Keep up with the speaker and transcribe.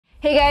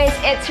Hey guys,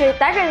 it's your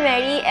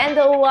Mary and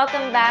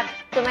welcome back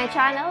to my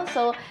channel.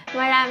 So,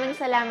 maraming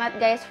salamat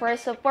guys for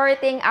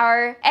supporting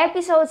our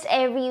episodes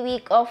every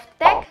week of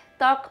Tech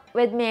Talk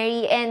with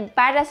Mary, and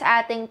para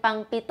sa ating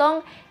pang-pitong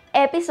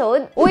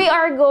episode, we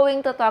are going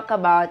to talk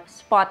about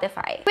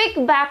Spotify. Quick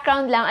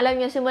background lang, alam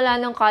niyo, simula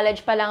nung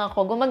college pa lang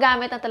ako,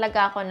 gumagamit na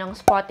talaga ako ng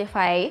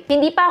Spotify.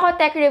 Hindi pa ako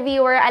tech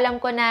reviewer, alam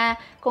ko na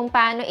kung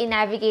paano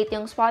i-navigate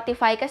yung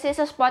Spotify kasi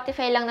sa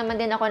Spotify lang naman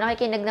din ako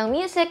nakikinig ng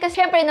music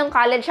kasi syempre nung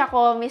college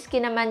ako,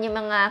 miski naman yung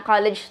mga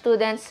college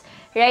students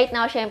right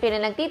now, syempre na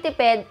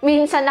nagtitipid,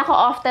 minsan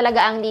naka-off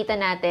talaga ang data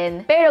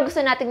natin. Pero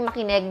gusto natin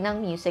makinig ng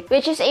music,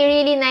 which is a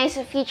really nice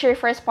feature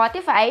for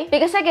Spotify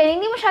because again,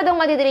 hindi masyadong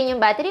madidrain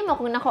yung battery mo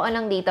kung naka-on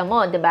ang data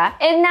mo, diba?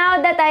 And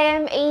now that I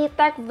am a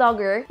tech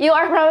vlogger, you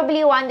are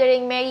probably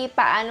wondering, Mary,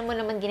 paano mo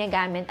naman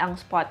ginagamit ang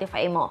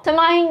Spotify mo? Sa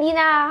mga hindi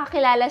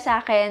nakakakilala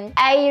sa akin,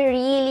 I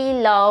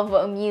really love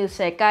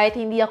music. Kahit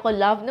hindi ako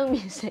love ng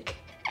music.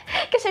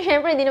 Kasi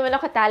syempre, hindi naman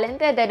ako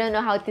talented. I don't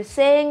know how to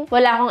sing.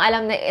 Wala akong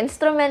alam na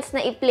instruments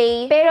na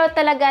i-play. Pero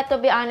talaga, to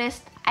be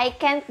honest, I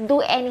can't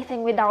do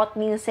anything without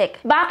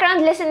music.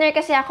 Background listener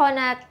kasi ako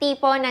na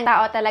tipo ng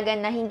tao talaga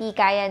na hindi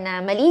kaya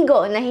na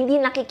maligo, na hindi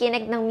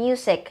nakikinig ng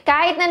music.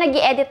 Kahit na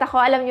nag-i-edit ako,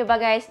 alam nyo ba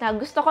guys, na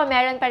gusto ko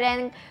meron pa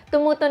rin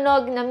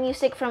tumutunog na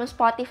music from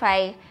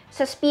Spotify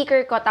sa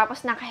speaker ko,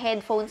 tapos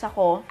naka-headphones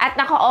ako, at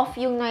naka-off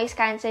yung noise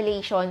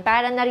cancellation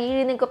para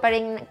naririnig ko pa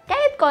rin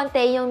kahit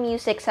konti yung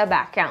music sa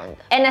background.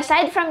 And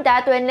aside from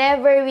that,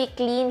 whenever we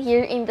clean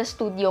here in the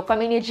studio,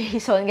 kami ni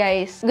Jason,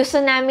 guys,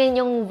 gusto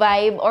namin yung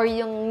vibe or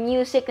yung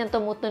music na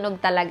tumutunog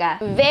talaga.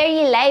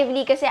 Very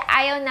lively kasi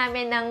ayaw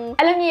namin ng,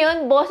 alam niyo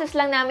yun, boses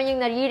lang namin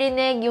yung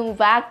naririnig, yung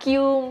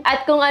vacuum,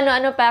 at kung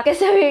ano-ano pa.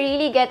 Kasi we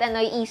really get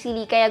annoyed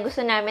easily, kaya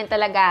gusto namin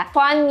talaga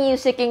fun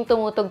music yung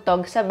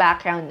tumutugtog sa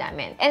background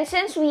namin. And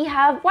since we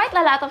have quite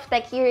a lot of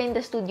tech here in the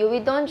studio, we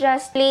don't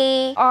just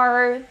play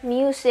our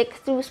music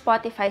through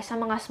Spotify sa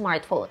mga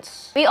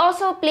smartphones. We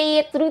also play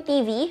it through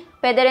TV.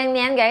 Pwede rin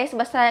yan guys,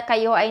 basta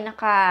kayo ay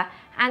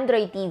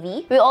naka-Android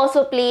TV. We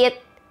also play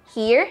it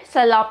here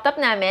sa laptop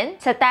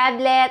namin, sa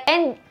tablet,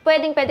 and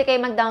pwede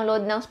kayo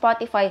mag-download ng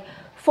Spotify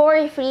for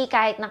free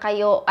kahit na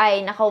kayo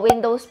ay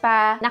naka-Windows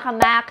pa,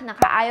 naka-Mac,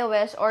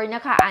 naka-iOS, or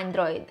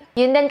naka-Android.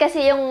 Yun din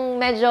kasi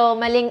yung medyo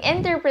maling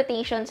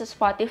interpretation sa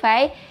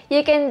Spotify.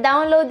 You can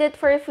download it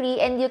for free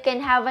and you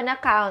can have an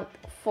account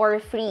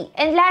for free.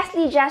 And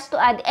lastly, just to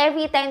add,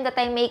 every time that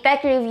I make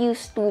tech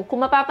reviews too,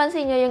 kung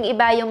mapapansin nyo yung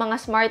iba, yung mga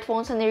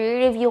smartphones na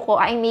nire-review ko,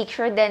 I make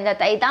sure then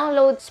that I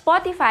download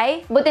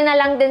Spotify. Buti na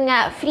lang din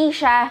nga, free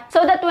siya.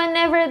 So that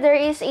whenever there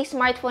is a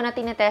smartphone na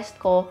tinetest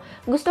ko,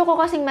 gusto ko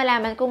kasing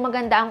malaman kung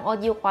maganda ang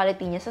audio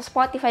quality niya. Sa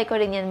Spotify ko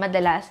rin yan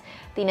madalas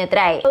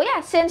tinetry. So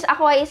yeah, since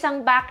ako ay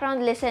isang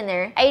background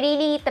listener, I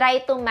really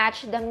try to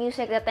match the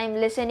music that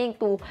I'm listening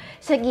to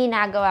sa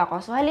ginagawa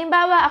ko. So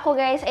halimbawa, ako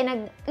guys ay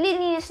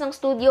naglilinis ng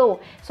studio.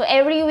 So,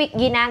 every week,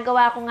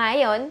 ginagawa ko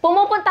ngayon,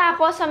 pumupunta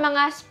ako sa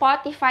mga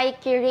Spotify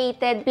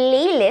curated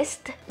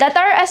playlist that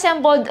are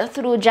assembled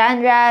through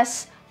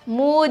genres,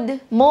 mood,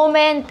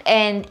 moment,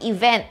 and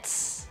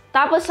events.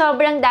 Tapos,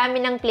 sobrang dami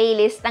ng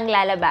playlist ang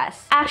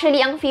lalabas. Actually,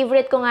 ang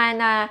favorite ko nga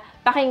na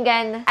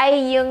pakinggan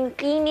ay yung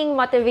Cleaning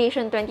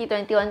Motivation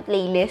 2021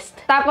 playlist.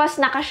 Tapos,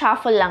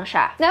 naka-shuffle lang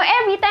siya. Now,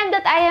 every time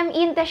that I am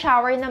in the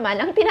shower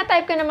naman, ang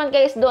tinatype ko naman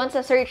guys doon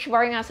sa search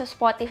bar nga sa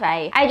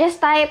Spotify, I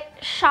just type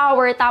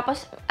shower,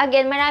 tapos,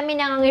 again, marami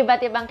nang iba't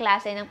ibang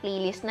klase ng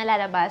playlist na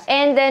lalabas.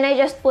 And then, I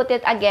just put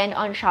it again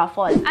on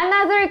shuffle.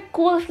 Another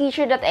cool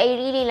feature that I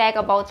really like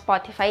about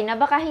Spotify na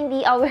baka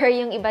hindi aware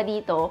yung iba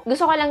dito,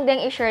 gusto ko lang din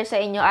i-share sa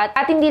inyo. At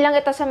hindi lang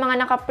ito sa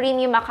mga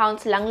naka-premium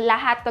accounts lang.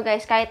 Lahat to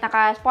guys, kahit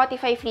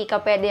naka-Spotify free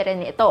ka, pwede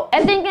rin ito.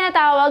 Ito yung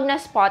tinatawag na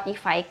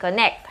Spotify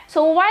Connect.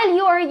 So, while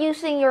you are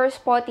using your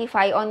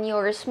Spotify on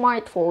your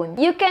smartphone,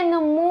 you can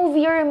move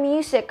your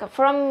music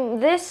from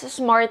this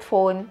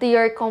smartphone to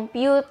your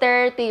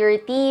computer, to your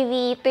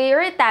TV, to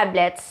your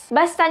tablets,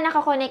 basta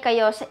nakakonek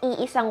kayo sa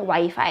iisang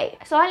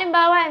Wi-Fi. So,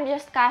 halimbawa, I'm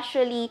just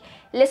casually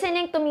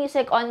listening to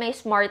music on my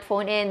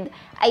smartphone and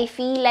I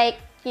feel like,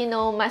 you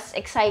know, mas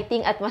exciting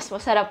at mas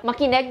masarap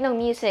makinig ng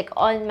music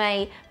on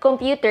my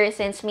computer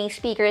since may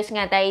speakers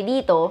nga tayo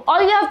dito.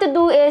 All you have to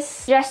do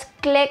is just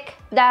click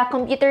the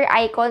computer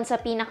icon sa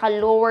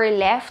pinaka-lower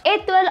left.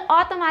 It will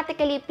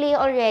automatically play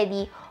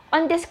already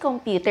on this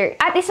computer.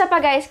 At isa pa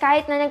guys,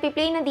 kahit na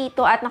nagpi-play na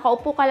dito at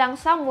nakaupo ka lang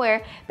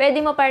somewhere, pwede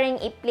mo pa rin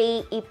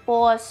i-play,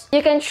 i-pause. You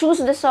can choose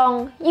the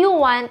song you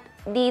want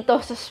dito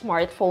sa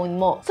smartphone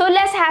mo. So,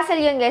 less hassle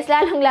yun guys,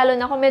 lalong-lalo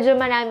na kung medyo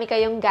marami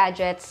kayong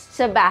gadgets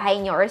sa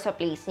bahay nyo or sa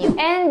place nyo.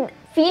 And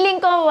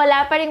feeling ko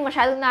wala pa rin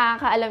masyadong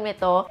nakakaalam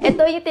nito.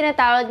 Ito yung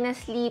tinatawag na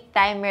sleep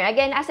timer.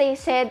 Again, as I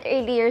said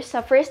earlier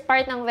sa first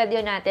part ng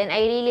video natin,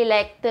 I really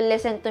like to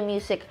listen to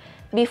music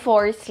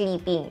before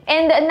sleeping.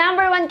 And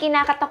number one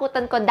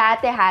kinakatakutan ko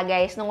dati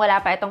guys, nung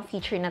wala pa itong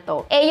feature na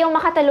to, yung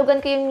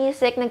makatalugan ko yung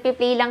music,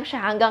 nagpi-play lang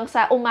siya hanggang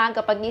sa umaga,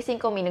 pag gising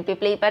ko, may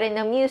nagpi-play pa rin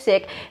ng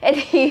music,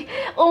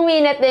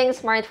 uminat na yung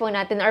smartphone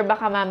natin or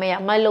baka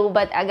mamaya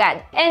malobat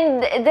agad.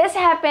 And this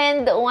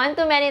happened one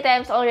too many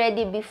times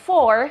already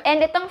before, and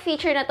itong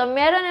feature na to,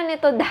 meron na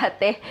nito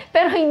dati,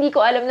 pero hindi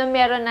ko alam na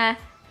meron na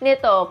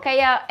nito.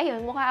 Kaya,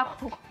 ayun, mukha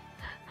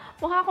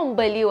akong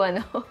baliw,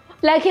 ano?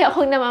 Lagi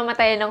akong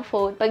namamatay ng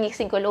phone pag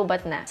gising ko,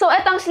 lobat na. So,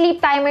 itong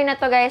sleep timer na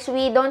to, guys,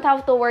 we don't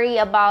have to worry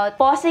about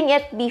pausing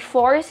it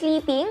before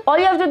sleeping.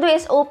 All you have to do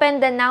is open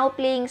the now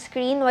playing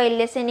screen while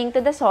listening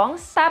to the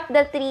songs. Tap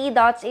the 3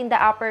 dots in the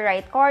upper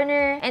right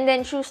corner and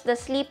then choose the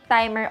sleep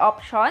timer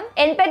option.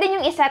 And pwede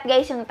nyong iset,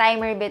 guys, yung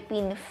timer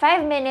between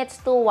 5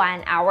 minutes to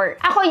 1 hour.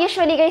 Ako,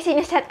 usually, guys,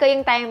 siniset ko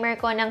yung timer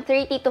ko ng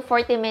 30 to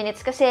 40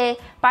 minutes kasi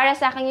para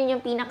sa akin yun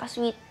yung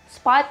pinaka-sweet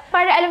spot.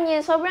 Para alam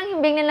niyo, sobrang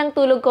himbing na lang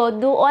tulog ko,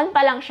 doon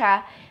pa lang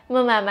siya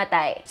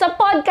mamamatay. Sa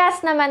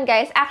podcast naman,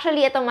 guys,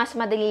 actually, ito mas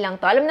madali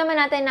lang to. Alam naman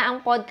natin na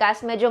ang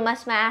podcast, medyo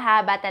mas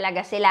mahaba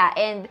talaga sila.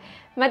 And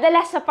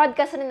madalas sa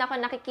podcast rin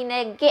ako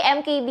nakikinig kay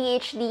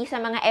MKBHD sa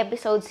mga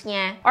episodes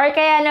niya. Or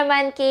kaya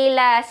naman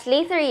kayla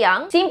Slater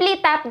Young. Simply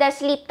tap the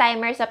sleep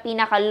timer sa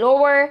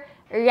pinaka-lower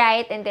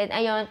right, and then,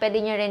 ayun, pwede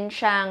nyo rin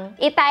siyang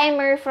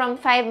i-timer from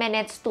 5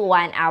 minutes to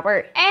 1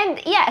 hour. And,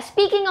 yeah,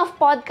 speaking of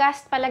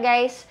podcast pala,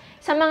 guys,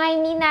 sa mga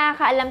hindi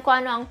nakakaalam ko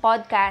ano ang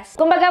podcast,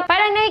 kumbaga,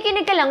 parang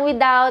nakikinig ka lang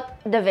without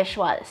the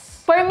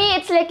visuals. For me,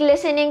 it's like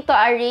listening to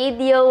a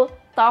radio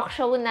talk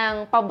show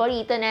ng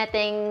paborito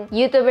nating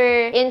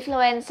YouTuber,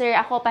 influencer.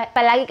 Ako,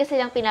 palagi kasi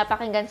lang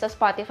pinapakinggan sa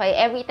Spotify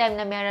every time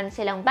na meron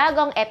silang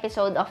bagong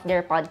episode of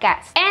their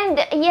podcast.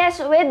 And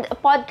yes, with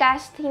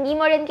podcast, hindi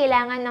mo rin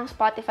kailangan ng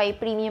Spotify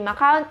premium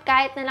account.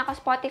 Kahit na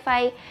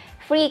naka-Spotify,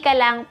 free ka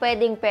lang,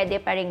 pwede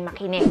pa rin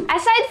makinig.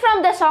 Aside from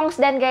the songs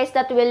then, guys,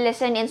 that we'll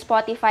listen in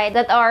Spotify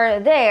that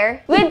are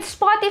there, with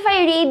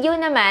Spotify Radio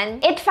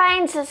naman, it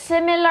finds a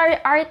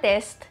similar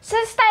artist sa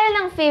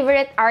style ng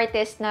favorite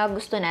artist na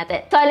gusto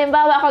natin. So,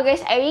 halimbawa ako,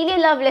 guys, I really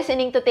love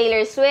listening to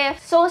Taylor Swift.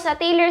 So, sa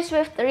Taylor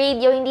Swift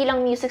Radio, hindi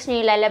lang music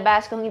niya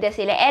ilalabas, kung hindi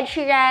sila Ed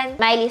Sheeran,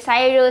 Miley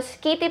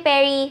Cyrus, Katy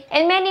Perry,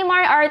 and many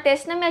more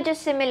artists na medyo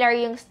similar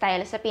yung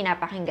style sa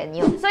pinapakinggan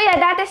nyo. So, yeah,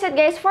 that is it,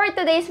 guys. For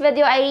today's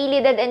video, I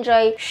really did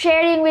enjoy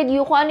sharing with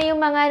you kung ano yung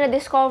mga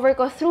na-discover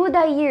ko through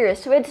the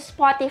years with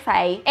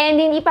Spotify. And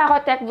hindi pa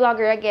ako tech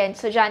vlogger again.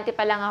 Estudyante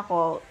pa lang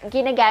ako.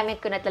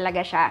 Ginagamit ko na talaga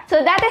siya. So,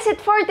 that is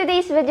it for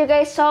today's video,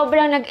 guys.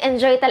 Sobrang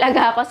nag-enjoy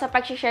talaga ako sa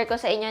pag-share ko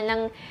sa inyo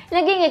ng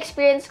naging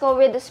experience ko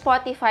with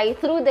Spotify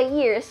through the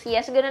years.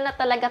 Yes, ganoon na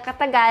talaga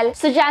katagal.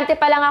 Estudyante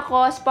pa lang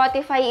ako.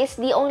 Spotify is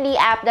the only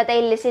app that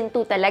I listen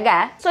to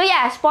talaga. So,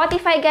 yeah,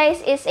 Spotify, guys,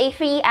 is a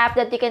free app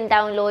that you can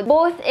download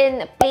both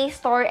in Play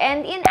Store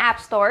and in App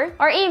Store,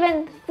 or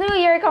even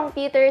through your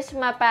computers,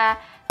 mapa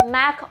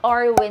Mac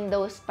or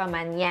Windows pa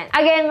man yan.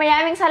 Again,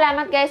 maraming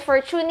salamat, guys, for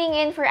tuning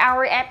in for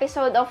our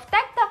episode of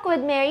Tech Talk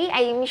with Mary.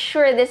 I'm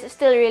sure this is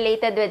still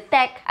related with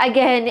tech.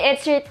 Again,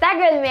 it's your Tech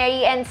Girl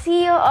Mary, and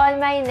see you on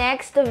my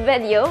next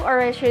video,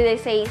 or should I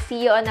say,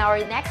 see you on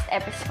our next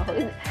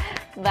episode.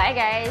 Bye,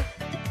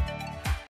 guys!